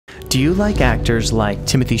Do you like actors like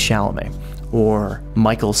Timothy Chalamet or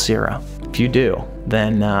Michael Cera? If you do,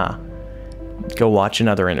 then go watch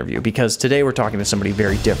another interview, because today we're talking to somebody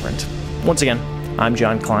very different. Once again, I'm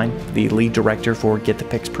John Klein, the lead director for Get the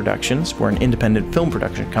Pics Productions. We're an independent film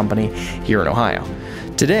production company here in Ohio.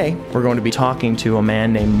 Today, we're going to be talking to a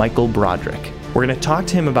man named Michael Broderick. We're going to talk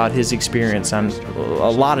to him about his experience on a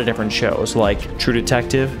lot of different shows like True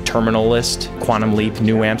Detective, Terminal List, Quantum Leap,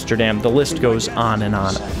 New Amsterdam. The list goes on and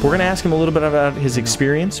on. We're going to ask him a little bit about his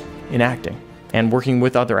experience in acting and working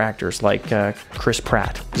with other actors like Chris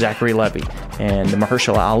Pratt, Zachary Levi, and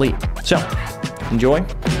Mahershala Ali. So, enjoy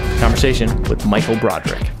conversation with Michael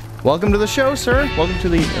Broderick. Welcome to the show, sir. Welcome to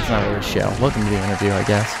the, it's not really a show. Welcome to the interview, I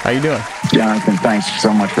guess. How you doing? Jonathan, thanks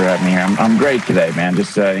so much for having me here. I'm great today, man.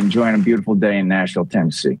 Just enjoying a beautiful day in Nashville,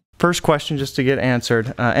 Tennessee. First question just to get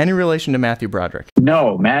answered. Any relation to Matthew Broderick?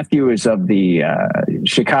 No, Matthew is of the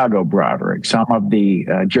Chicago Brodericks. I'm of the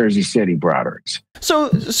Jersey City Brodericks.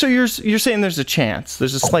 So you're saying there's a chance,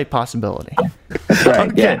 there's a slight possibility. That's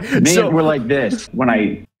right, Okay. yeah. Me and we're like this. When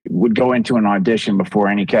I would go into an audition before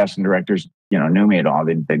any casting directors, knew me at all,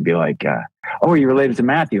 they'd be like, "Oh, are you related to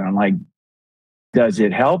Matthew?" And I'm like, "Does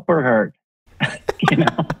it help or hurt?"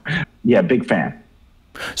 Yeah, big fan.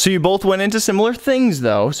 So you both went into similar things,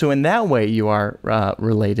 though. So in that way, you are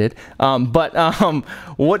related. But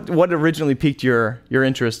what originally piqued your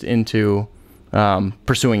interest into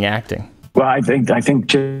pursuing acting? Well, I think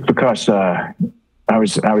just because I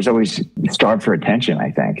was always starved for attention.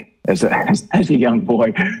 I think as a young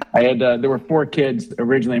boy, I had there were 4 kids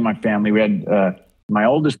originally in my family. We had my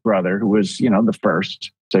oldest brother, who was the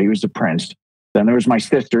first, so he was the prince. Then there was my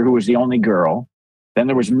sister, who was the only girl. Then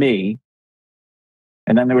there was me,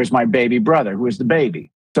 and then there was my baby brother, who was the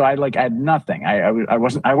baby. So I had nothing. I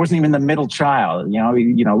wasn't even the middle child.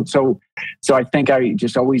 So I think I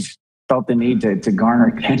just always felt the need to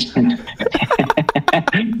garner attention.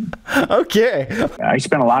 Okay. I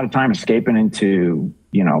spent a lot of time escaping into,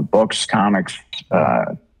 books, comics,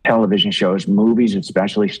 television shows, movies,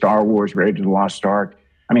 especially Star Wars, Raiders of the Lost Ark.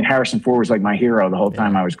 I mean, Harrison Ford was like my hero the whole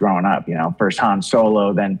time I was growing up. First Han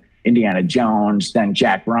Solo, then Indiana Jones, then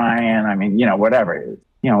Jack Ryan. I mean, whatever. It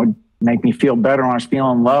would make me feel better when I was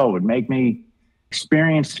feeling low. It would make me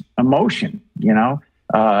experience emotion,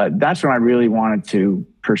 That's when I really wanted to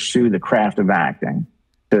pursue the craft of acting,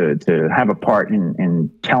 to have a part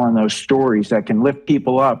in telling those stories that can lift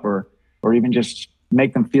people up or even just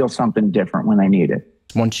make them feel something different when they need it.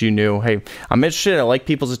 Once you knew, hey, I'm interested, I like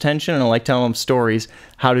people's attention, and I like telling them stories,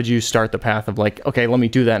 how did you start the path of okay, let me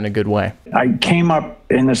do that in a good way? I came up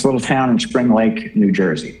in this little town in Spring Lake, New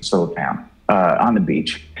Jersey, this little town on the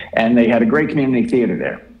beach, and they had a great community theater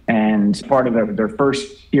there. And part of their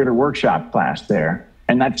first theater workshop class there,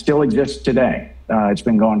 and that still exists today. It's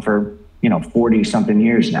been going for 40-something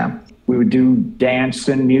years now. We would do dance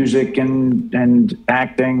and music and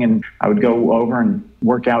acting, and I would go over and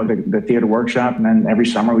work out the theater workshop, and then every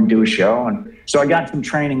summer we'd do a show. And so I got some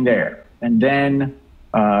training there, and then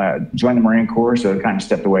joined the Marine Corps, so I kind of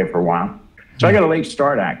stepped away for a while. So I got a late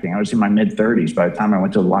start acting. I was in my mid-30s by the time I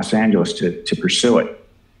went to Los Angeles to pursue it.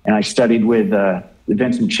 And I studied with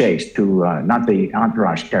Vincent Chase, who, not the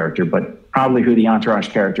Entourage character, but probably who the Entourage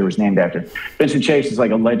character was named after. Vincent Chase is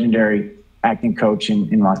like a legendary acting coach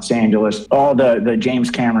in Los Angeles. All the James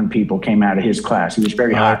Cameron people came out of his class. He was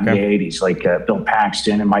very hot in the 80s, like Bill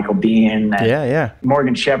Paxton and Michael Biehn. And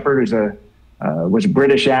Morgan Shepherd was a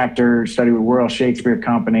British actor, studied with Royal Shakespeare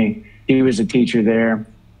Company. He was a teacher there.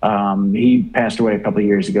 He passed away a couple of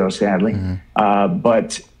years ago, sadly.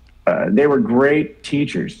 But they were great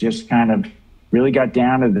teachers, just kind of really got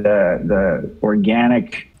down to the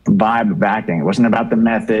organic vibe of acting. It wasn't about the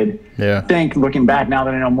method. Yeah. I think looking back now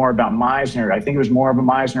that I know more about Meisner, I think it was more of a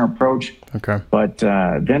Meisner approach. Okay. But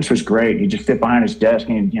Vince was great. He just sit behind his desk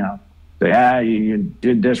and say, you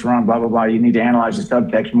did this wrong, blah blah blah. You need to analyze the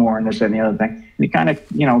subtext more and this and the other thing. And he kind of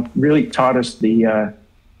really taught us the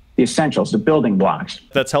essentials, the building blocks.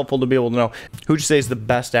 That's helpful to be able to know. Who would you say is the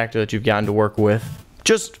best actor that you've gotten to work with?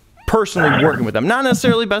 Just personally working with them, not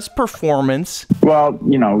necessarily best performance. Well,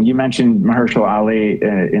 you mentioned Mahershala Ali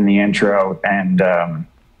in the intro, and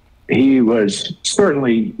he was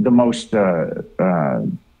certainly the most has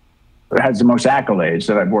the most accolades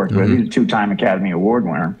that I've worked with. He's a 2-time Academy Award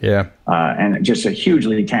winner, and just a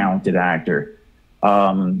hugely talented actor.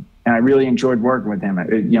 And I really enjoyed working with him.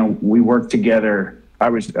 We worked together. I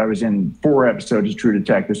was in 4 episodes of True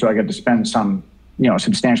Detective, so I got to spend some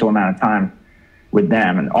substantial amount of time with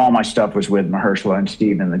them, and all my stuff was with Mahershala and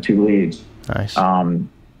Steven, the 2 leads. Nice.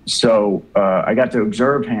 So I got to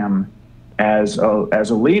observe him as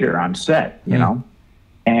a leader on set,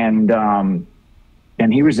 and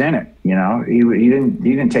and he was in it. You know, he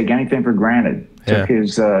didn't take anything for granted. Took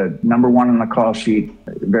his number one on the call sheet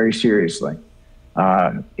very seriously.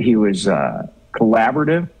 He was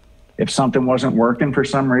collaborative. If something wasn't working for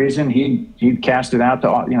some reason, he'd cast it out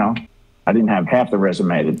to, you know, I didn't have half the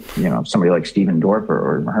resume that, you know, somebody like Steven Dorff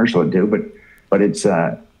or Mahershala would do, but it's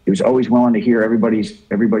he was always willing to hear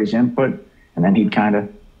everybody's input, and then he'd kind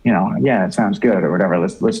of, you know, yeah, it sounds good or whatever.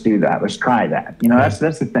 Let's do that. Let's try that. You know, that's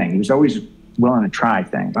the thing. He was always willing to try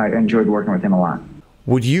things. I enjoyed working with him a lot.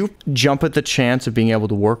 Would you jump at the chance of being able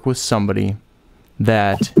to work with somebody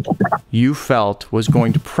that you felt was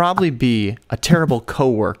going to probably be a terrible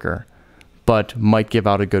coworker, but might give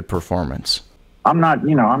out a good performance? I'm not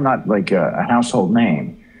like a household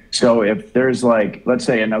name. So if there's like, let's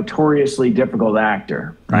say, a notoriously difficult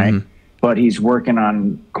actor, right? Mm-hmm. But he's working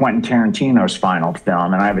on Quentin Tarantino's final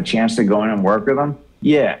film, and I have a chance to go in and work with him,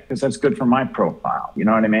 yeah, because that's good for my profile. You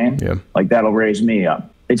know what I mean? Yeah. Like, that'll raise me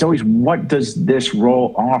up. It's always, what does this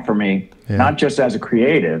role offer me, not just as a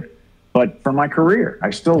creative, but for my career? I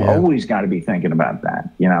still always got to be thinking about that,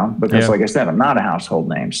 you know? Because like I said, I'm not a household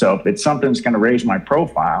name. So if it's something that's going to raise my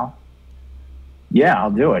profile, yeah,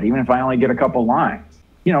 I'll do it, even if I only get a couple lines.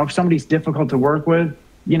 You know, if somebody's difficult to work with,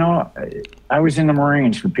 you know, I was in the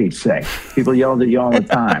Marines, for Pete's sake. People yelled at you all the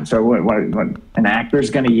time. So what an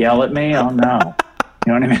actor's going to yell at me? Oh, no.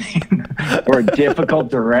 You know what I mean? Or a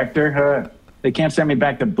difficult director? They can't send me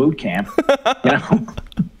back to boot camp, you know?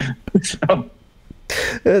 So.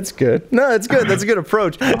 That's good. No, that's good. That's a good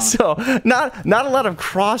approach. So not a lot of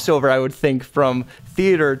crossover, I would think, from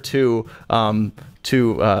theater to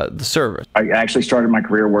the service. I actually started my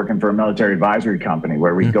career working for a military advisory company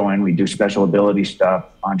where we go in, we do special ability stuff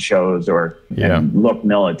on shows or look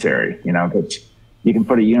military, you know, because you can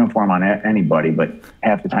put a uniform on anybody, but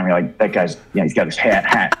half the time you're like, that guy's, you know, he's got his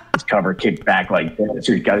hat, his cover kicked back like this,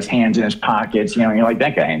 or he's got his hands in his pockets, you know, and you're like,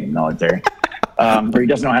 that guy ain't in the military. Or he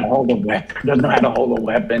doesn't know how to hold a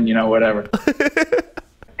weapon, you know, whatever.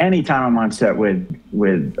 Anytime I'm on set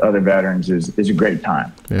with other veterans is a great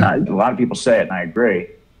time. A lot of people say it, and I agree.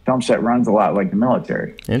 Film set runs a lot like the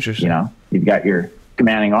military. Interesting. You know, you've got your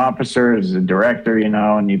commanding officer as a director, you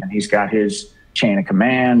know, and he's got his chain of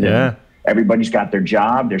command. And everybody's got their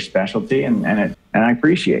job, their specialty, and I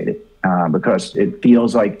appreciate it because it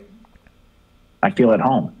feels like I feel at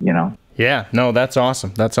home, you know. Yeah, no, that's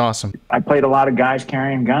awesome. That's awesome. I played a lot of guys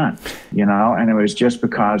carrying guns, you know, and it was just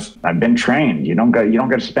because I've been trained. You don't got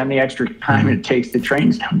to spend the extra time it takes to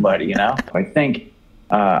train somebody, you know. I think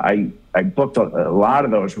I booked a lot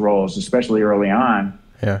of those roles, especially early on,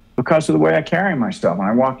 because of the way I carry myself. When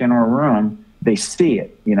I walk into a room, they see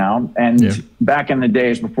it, you know. And back in the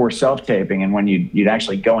days before self-taping and when you'd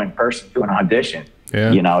actually go in person to an audition,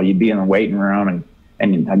 you know, you'd be in the waiting room and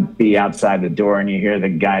I'd be outside the door and you hear the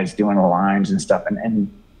guys doing the lines and stuff.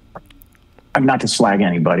 And I'm not to slag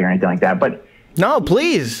anybody or anything like that, but... No,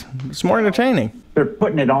 please. It's more entertaining. They're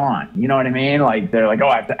putting it on. You know what I mean? Like, they're like, oh,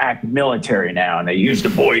 I have to act military now. And they use the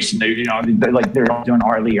voice and they, you know, they're all doing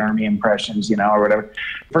R. Lee Ermey impressions, you know, or whatever.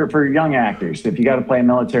 For young actors, if you got to play a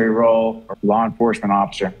military role or law enforcement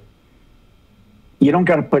officer, you don't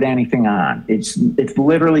got to put anything on. It's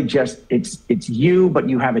literally just, it's you, but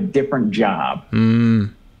you have a different job.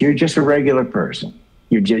 You're just a regular person.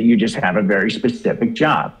 You just have a very specific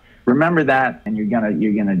job. Remember that, and you're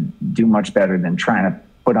gonna do much better than trying to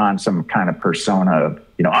put on some kind of persona of,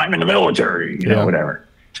 you know, I'm in the military, you know, whatever.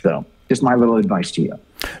 So just my little advice to you.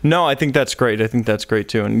 No, I think that's great. I think that's great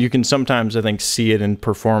too. And you can sometimes, I think, see it in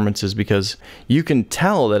performances because you can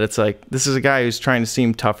tell that it's like, this is a guy who's trying to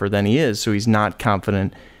seem tougher than he is, so he's not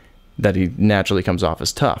confident that he naturally comes off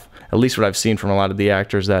as tough. At least what I've seen from a lot of the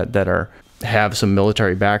actors that have some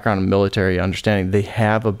military background and military understanding, they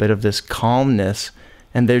have a bit of this calmness.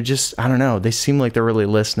 And they're just, I don't know, they seem like they're really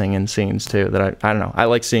listening in scenes too. That I don't know, I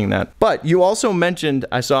like seeing that. But you also mentioned,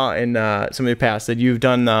 I saw in some of your past that you've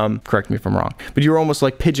done, correct me if I'm wrong, but you were almost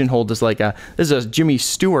like pigeonholed as like this is a Jimmy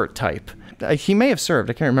Stewart type. He may have served,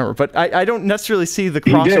 I can't remember, but I don't necessarily see the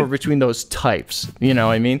crossover between those types. You know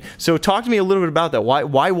what I mean? So talk to me a little bit about that.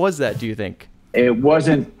 Why was that, do you think? It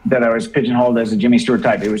wasn't that I was pigeonholed as a Jimmy Stewart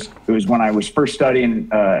type. It was when I was first studying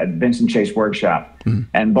at Vincent Chase Workshop,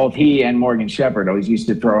 and both he and Morgan Shepherd always used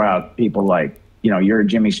to throw out people like, you know, you're a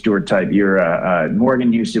Jimmy Stewart type.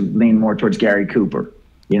 Morgan used to lean more towards Gary Cooper,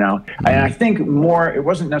 you know. And I think more, it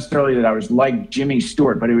wasn't necessarily that I was like Jimmy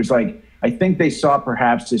Stewart, but it was like, I think they saw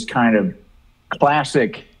perhaps this kind of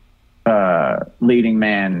classic leading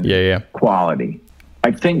man quality.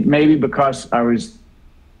 I think maybe because I was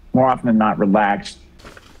more often than not relaxed.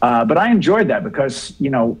 But I enjoyed that because, you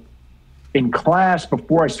know, in class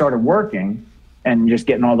before I started working and just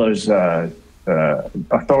getting all those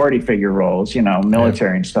authority figure roles, you know,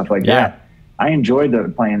 military and stuff like that. I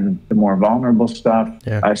enjoyed playing the more vulnerable stuff.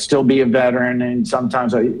 I still be a veteran, and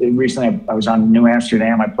sometimes recently I was on New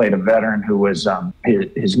Amsterdam. I played a veteran who was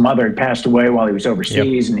his mother had passed away while he was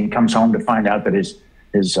overseas, and he comes home to find out that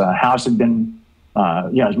his house had been,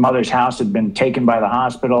 his mother's house had been taken by the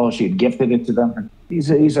hospital. She had gifted it to them.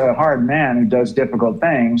 He's a hard man who does difficult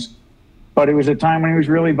things, but it was a time when he was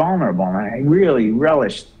really vulnerable, and I really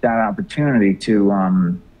relished that opportunity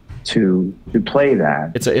to play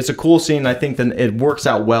that. It's a cool scene. I think that it works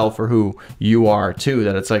out well for who you are too,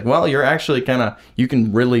 that it's like, well, you're actually you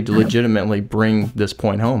can really legitimately bring this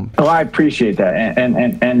point home. Oh, I appreciate that.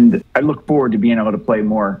 And I look forward to being able to play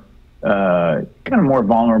more, kind of more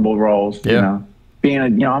vulnerable roles, you know,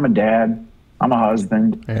 I'm a dad, I'm a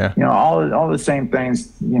husband, you know, all the same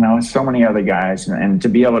things, you know, as so many other guys, and to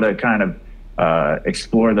be able to kind of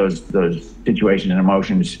explore those situations and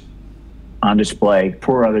emotions on display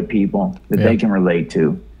for other people that they can relate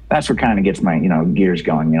to. That's what kind of gets my, you know, gears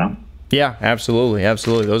going, you know? Yeah, absolutely.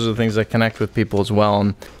 Absolutely. Those are the things that connect with people as well.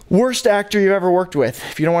 And worst actor you ever worked with?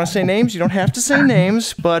 If you don't want to say names, you don't have to say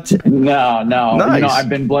names, but... No. Nice. You know, I've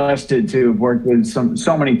been blessed to work with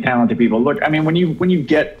so many talented people. Look, I mean, when you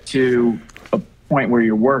get to a point where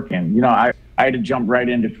you're working, you know, I had to jump right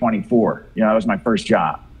into 24. You know, that was my first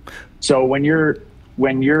job. So when you're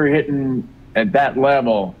hitting at that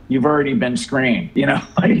level, you've already been screened, you know.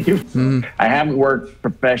 I haven't worked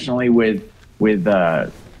professionally with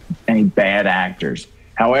any bad actors.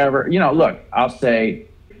 However, you know, look, I'll say,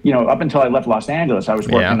 you know, up until I left Los Angeles, I was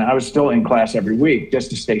working, I was still in class every week just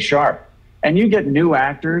to stay sharp. And you get new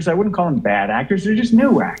actors. I wouldn't call them bad actors. They're just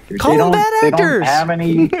new actors. Call them bad actors. They don't have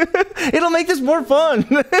any... It'll make this more fun.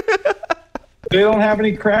 They don't have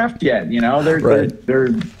any craft yet, you know. They're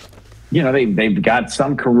you know, they've got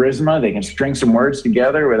some charisma. They can string some words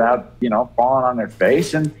together without, you know, falling on their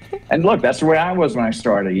face. And look, that's the way I was when I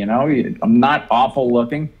started, you know. I'm not awful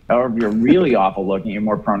looking. However, if you're really awful looking, you're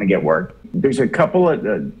more prone to get work. There's a couple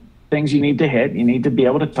of things you need to hit. You need to be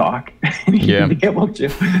able to talk. You need to be able to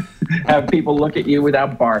have people look at you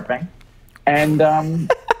without barfing.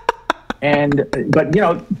 But you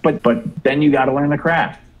know, but then you got to learn the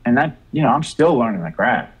craft. And that, you know, I'm still learning the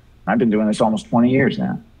craft. I've been doing this almost 20 years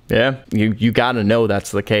now. Yeah, you got to know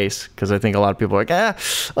that's the case, because I think a lot of people are like,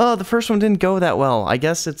 the first one didn't go that well. I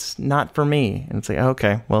guess it's not for me. And it's like,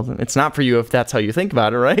 okay, well, it's not for you if that's how you think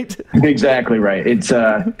about it, right? Exactly right. It's,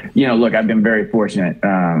 you know, look, I've been very fortunate.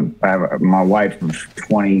 I have my wife of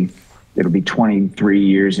 20, it'll be 23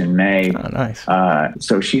 years in May. Oh, nice.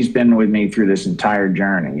 So she's been with me through this entire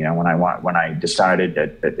journey. You know, when I decided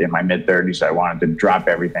that in my mid-30s I wanted to drop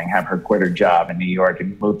everything, have her quit her job in New York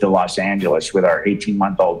and move to Los Angeles with our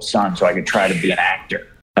 18-month-old son so I could try to be an actor.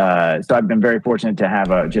 So I've been very fortunate to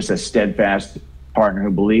have just a steadfast partner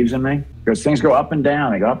who believes in me, because things go up and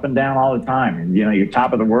down. They go up and down all the time. And, you know, you're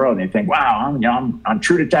top of the world and you think, wow, I'm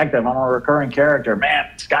True Detective. I'm a recurring character. Man,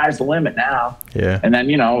 sky's the limit now. Yeah. And then,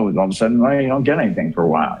 you know, all of a sudden, well, you don't get anything for a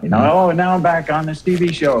while. You know, oh, now I'm back on this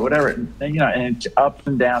TV show or whatever. And, you know, and it's ups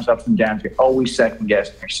and downs, ups and downs. You're always second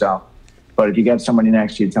guessing yourself. But if you got somebody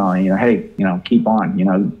next to you telling you, hey, you know, keep on, you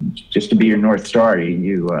know, just to be your North Star,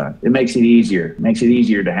 it makes it easier. It makes it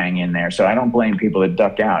easier to hang in there. So I don't blame people that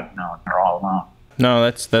duck out. No, they're all alone.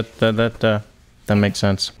 No, that makes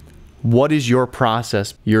sense. What is your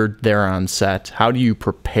process? You're there on set. How do you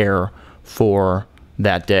prepare for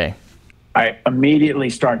that day? I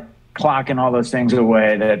immediately start clocking all those things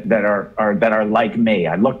away that are like me.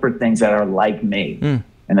 I look for things that are like me,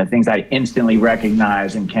 and the things I instantly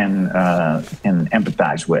recognize and can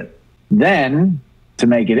empathize with. Then, to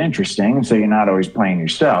make it interesting, so you're not always playing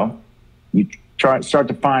yourself, you start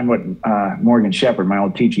to find what Morgan Shepherd, my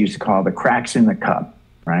old teacher, used to call the cracks in the cup,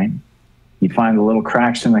 right? You find the little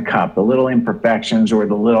cracks in the cup, the little imperfections or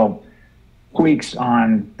the little tweaks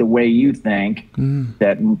on the way you think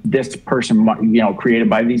that this person, you know, created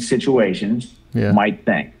by these situations might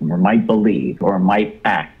think or might believe or might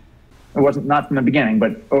act. It wasn't not from the beginning,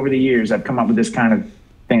 but over the years, I've come up with this kind of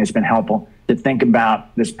thing that's been helpful to think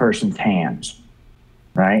about this person's hands,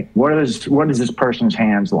 right? What is this person's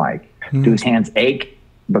hands like? Do his hands ache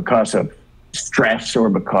because of stress or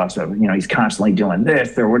because of, you know, he's constantly doing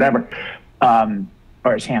this or whatever?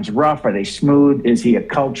 Are his hands rough? Are they smooth? Is he a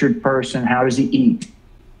cultured person? How does he eat?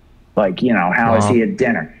 Like, you know, how is he at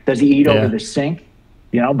dinner? Does he eat over the sink?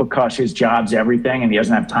 You know, because his job's everything and he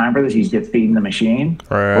doesn't have time for this, he's just feeding the machine?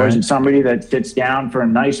 Right. Or is it somebody that sits down for a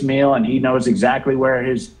nice meal and he knows exactly where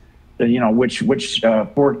his, you know, which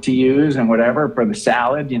fork to use and whatever for the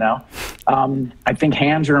salad, you know? I think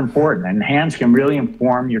hands are important, and hands can really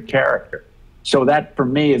inform your character. So that, for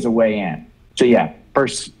me, is a way in. So yeah,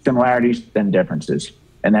 first similarities, then differences,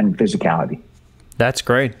 and then physicality. That's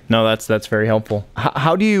great. No, that's very helpful.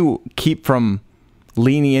 How do you keep from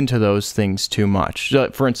leaning into those things too much?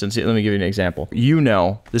 So, for instance, let me give you an example. You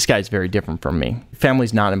know, this guy's very different from me.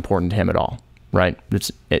 Family's not important to him at all, right?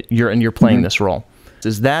 You're playing this role.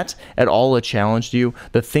 Is that at all a challenge to you?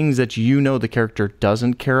 The things that you know the character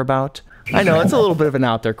doesn't care about? I know it's a little bit of an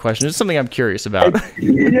out there question. It's something I'm curious about.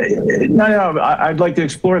 No, I'd like to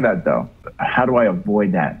explore that though. How do I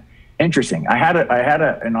avoid that? Interesting. I had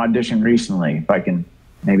an audition recently. If I can,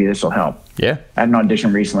 maybe this will help. Yeah. I had an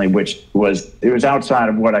audition recently, which was outside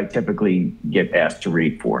of what I typically get asked to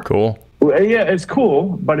read for. Cool. Yeah, it's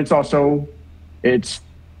cool, but it's also it's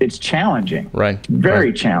challenging. Right.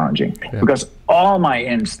 Very challenging because all my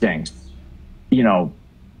instincts, you know,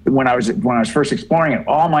 when I was first exploring it,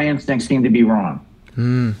 all my instincts seemed to be wrong.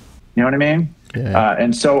 You know what I mean? Yeah.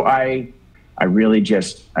 And so I really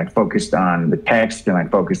I focused on the text, and I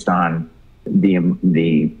focused on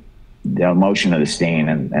the emotion of the scene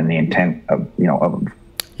and the intent of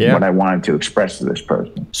what I wanted to express to this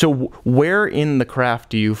person. So where in the craft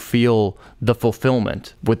do you feel the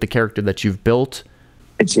fulfillment with the character that you've built?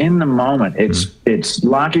 It's in the moment. It's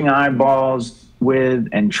locking eyeballs with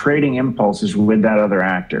and trading impulses with that other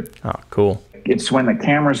actor. Oh, cool. It's when the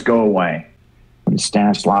cameras go away. What does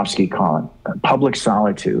Stanislavski call it? Public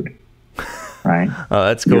solitude. Right? Oh,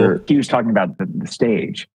 that's cool. He was talking about the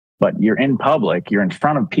stage, but you're in public, you're in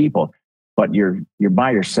front of people, but you're by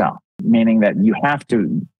yourself, meaning that you have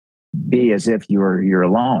to be as if you're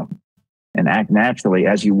alone and act naturally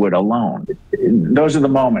as you would alone. Those are the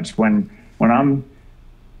moments when I'm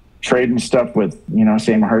trading stuff with,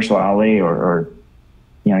 say Mahershala Ali or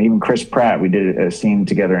even Chris Pratt. We did a scene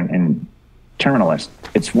together in Terminalist.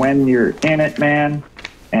 It's when you're in it, man,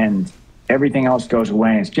 and everything else goes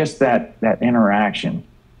away. It's just that interaction.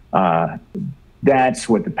 That's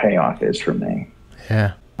what the payoff is for me.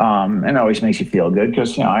 Yeah. And it always makes you feel good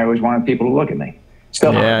because I always wanted people to look at me.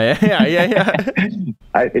 Still, yeah.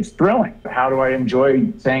 It's thrilling. How do I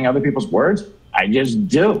enjoy saying other people's words? I just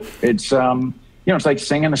do. It's it's like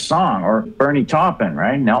singing a song, or Bernie Taupin,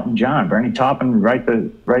 right? And Elton John. Bernie Taupin write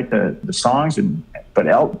the songs, but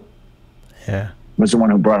Elton was the one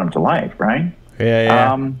who brought them to life, right?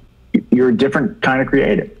 Yeah. You're a different kind of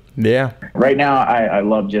creative. Yeah. Right now, I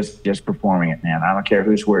love just performing it, man. I don't care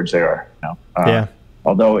whose words they are.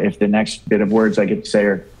 Although if the next bit of words I get to say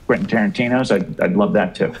are Quentin Tarantino's, I'd love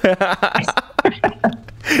that too. Yeah,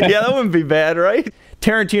 that wouldn't be bad, right?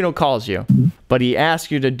 Tarantino calls you, but he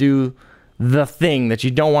asks you to do the thing that you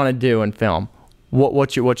don't want to do in film.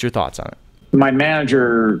 What's your thoughts on it? My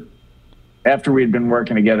manager, after we'd been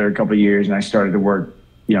working together a couple of years and I started to work,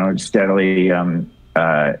 steadily,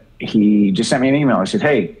 he just sent me an email. I said,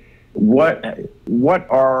 "Hey, what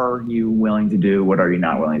are you willing to do? What are you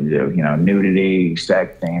not willing to do? Nudity,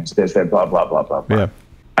 sex scenes, this, that, blah, blah, blah, blah, blah." Yeah.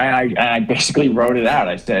 And I basically wrote it out.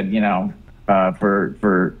 I said,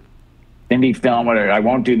 for indie film, whatever, I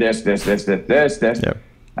won't do this. Yeah.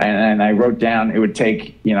 And I wrote down it would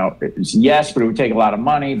take, it was yes, but it would take a lot of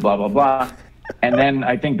money, blah, blah, blah. And then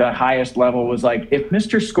I think the highest level was like, if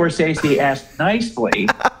Mr. Scorsese asked nicely,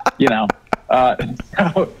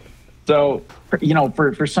 so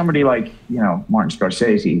for somebody like, Martin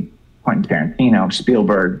Scorsese, Quentin Tarantino,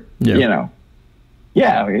 Spielberg, what am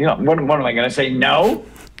I going to say? No.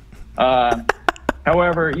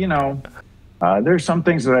 However, there's some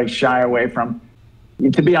things that I shy away from.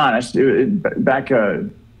 To be honest, back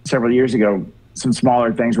several years ago, some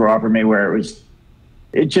smaller things were offered me where it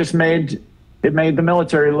made the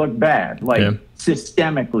military look bad, like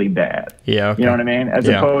systemically bad. Yeah. Okay. You know what I mean? As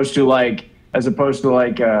opposed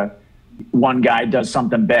to one guy does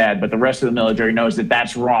something bad, but the rest of the military knows that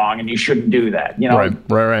that's wrong and you shouldn't do that.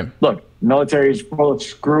 Right. Look, military is full of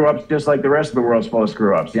screw ups, just like the rest of the world's full of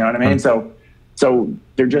screw ups. You know what I mean? So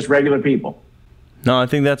they're just regular people. No, I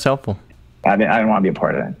think that's helpful. I don't want to be a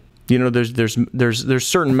part of that. There's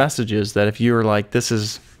certain messages that if you're like, this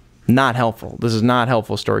is not helpful, this is not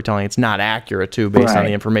helpful storytelling, it's not accurate too, based on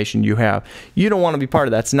the information you have, you don't want to be part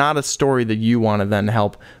of that. It's not a story that you want to then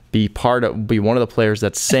help be one of the players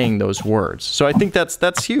that's saying those words. So I think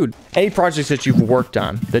that's huge. Any projects that you've worked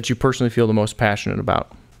on that you personally feel the most passionate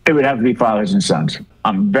about? It would have to be Fathers and Sons.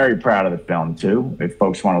 I'm very proud of the film too. If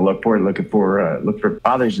folks want to look for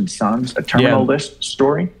Fathers and Sons, a Terminal List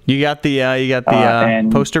story. You got the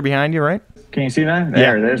poster behind you, right? Can you see that?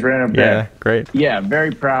 There it is, right up there. Yeah, great. Yeah,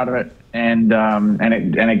 very proud of it. And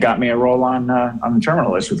it got me a role on the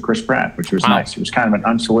Terminal List with Chris Pratt, which was nice. It was kind of an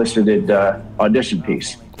unsolicited audition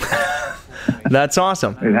piece. That's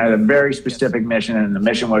awesome. It had a very specific mission, and the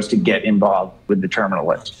mission was to get involved with the terminal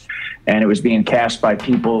list. And it was being cast by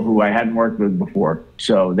people who I hadn't worked with before,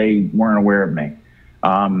 so they weren't aware of me.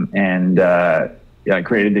 I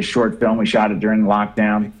created this short film. We shot it during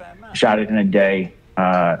lockdown, shot it in a day.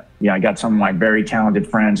 I got some of my very talented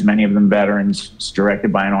friends, many of them veterans. It's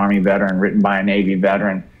directed by an Army veteran, written by a Navy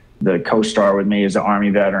veteran. The co-star with me is an Army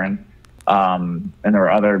veteran. And there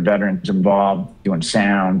were other veterans involved, doing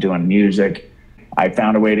sound, doing music. I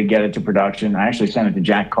found a way to get it to production. I actually sent it to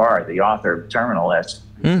Jack Carr, the author of Terminal List,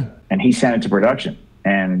 and he sent it to production,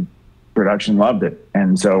 and production loved it.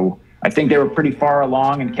 And so I think they were pretty far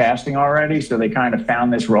along in casting already, so they kind of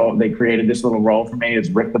found this role. They created this little role for me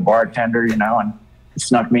as Rick the bartender, and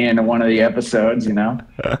snuck me into one of the episodes,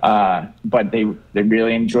 but they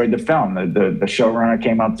really enjoyed the film. The showrunner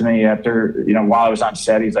came up to me after, while I was on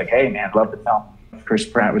set. He's like, "Hey man, love the film." Chris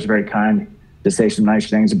Pratt was very kind to say some nice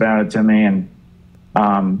things about it to me. And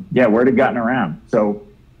word had gotten around. So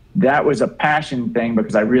that was a passion thing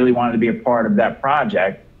because I really wanted to be a part of that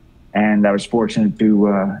project. And I was fortunate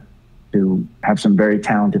to have some very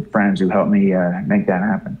talented friends who helped me make that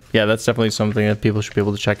happen. Yeah, that's definitely something that people should be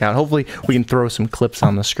able to check out. Hopefully, we can throw some clips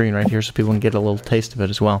on the screen right here so people can get a little taste of it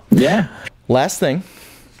as well. Yeah. Last thing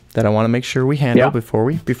that I want to make sure we handle before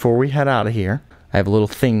we head out of here, I have a little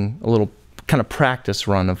kind of practice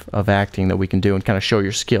run of acting that we can do and kind of show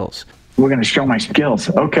your skills. We're going to show my skills.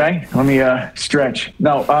 Okay. Let me stretch.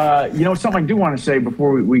 No, something I do want to say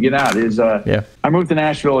before we get out is I moved to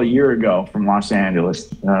Nashville a year ago from Los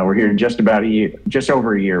Angeles. We're here just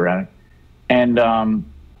over a year, rather. And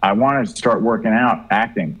I wanted to start working out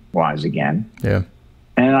acting-wise again. Yeah.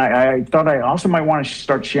 And I thought I also might want to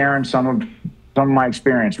start sharing some of my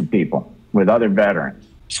experience with people, with other veterans.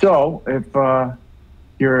 So if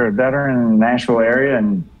you're a veteran in the Nashville area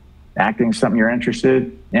and acting is something you're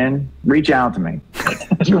interested in, reach out to me.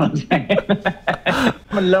 That's what I'm saying.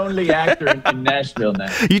 I'm a lonely actor in Nashville now.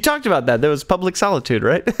 You talked about that. There was public solitude,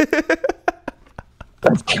 right?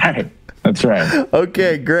 That's right. That's right.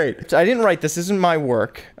 Okay, great. I didn't write this. This isn't my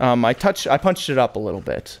work. I punched it up a little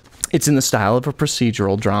bit. It's in the style of a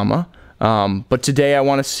procedural drama. But today I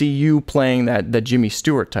want to see you playing that Jimmy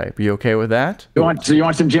Stewart type. Are you okay with that? You want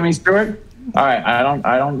some Jimmy Stewart? All right,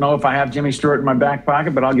 I don't know if I have Jimmy Stewart in my back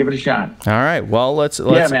pocket, but I'll give it a shot. All right, well, let's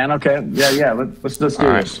yeah, man, okay. Yeah, let's do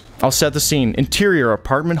this. I'll set the scene. Interior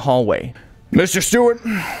apartment hallway. Mr. Stewart,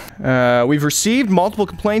 we've received multiple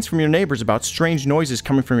complaints from your neighbors about strange noises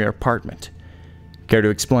coming from your apartment. Care to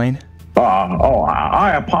explain?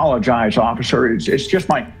 I apologize, officer. It's just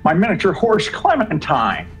my miniature horse,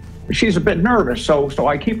 Clementine. She's a bit nervous, so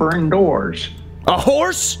I keep her indoors. A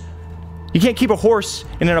horse? You can't keep a horse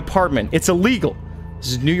in an apartment. It's illegal.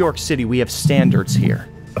 This is New York City. We have standards here.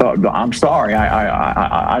 I'm sorry.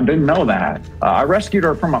 I didn't know that. I rescued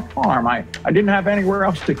her from a farm. I didn't have anywhere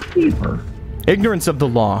else to keep her. Ignorance of the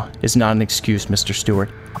law is not an excuse, Mr. Stewart.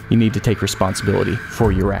 You need to take responsibility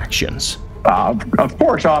for your actions. Of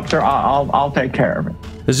course, officer. I'll take care of it.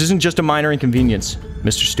 This isn't just a minor inconvenience,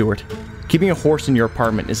 Mr. Stewart. Keeping a horse in your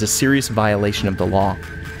apartment is a serious violation of the law.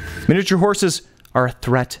 Miniature horses are a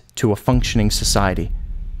threat to a functioning society.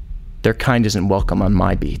 Their kind isn't welcome on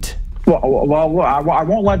my beat. Well, I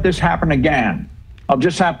won't let this happen again. I'll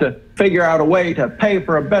just have to figure out a way to pay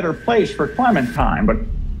for a better place for Clementine,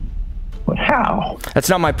 but how? That's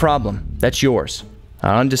not my problem. That's yours.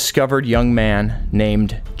 An undiscovered young man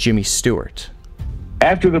named Jimmy Stewart.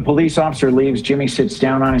 After the police officer leaves, Jimmy sits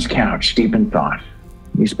down on his couch, deep in thought.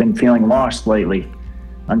 He's been feeling lost lately,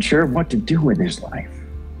 unsure of what to do with his life.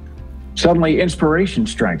 Suddenly, inspiration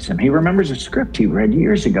strikes him. He remembers a script he read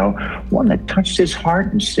years ago, one that touched his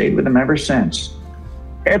heart and stayed with him ever since.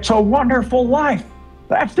 It's a Wonderful Life.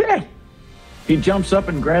 That's it. He jumps up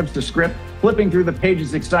and grabs the script, flipping through the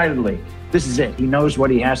pages excitedly. This is it. He knows what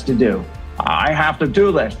he has to do. I have to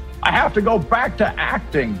do this. I have to go back to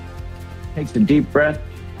acting. Takes a deep breath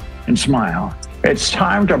and smile. It's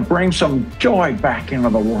time to bring some joy back into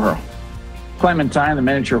the world. Clementine, the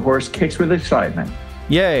miniature horse, kicks with excitement.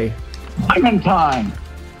 Yay. Clementine,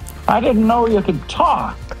 I didn't know you could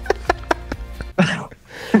talk.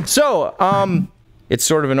 So, it's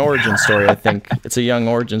sort of an origin story, I think. It's a young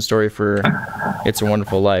origin story for It's a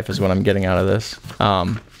Wonderful Life is what I'm getting out of this.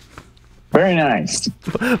 Very nice.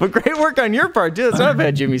 But great work on your part, too. That's not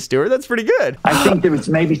bad, Jimmy Stewart. That's pretty good. I think there was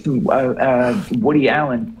maybe some Woody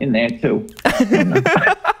Allen in there, too.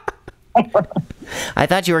 I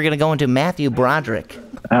thought you were going to go into Matthew Broderick.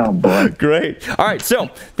 Oh, boy. Great. All right, so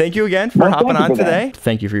thank you again for hopping on today.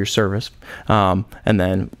 Thank you for your service. And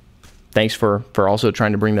then thanks for also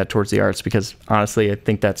trying to bring that towards the arts, because honestly, I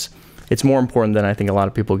think that's it's more important than I think a lot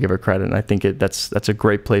of people give it credit. And I think that's a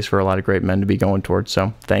great place for a lot of great men to be going towards.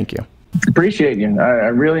 So thank you. Appreciate you. I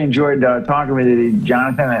really enjoyed talking with you,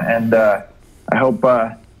 Jonathan, and I hope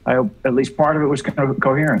at least part of it was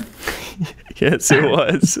coherent. Yes, it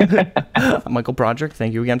was. Michael Broderick,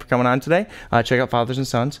 thank you again for coming on today. Check out Fathers and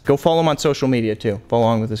Sons. Go follow him on social media, too. Follow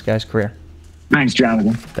along with this guy's career. Thanks,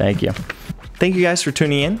 Jonathan. Thank you. Thank you guys for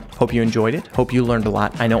tuning in. Hope you enjoyed it. Hope you learned a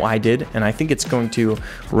lot. I know I did, and I think it's going to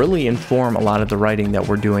really inform a lot of the writing that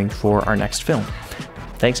we're doing for our next film.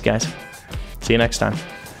 Thanks, guys. See you next time.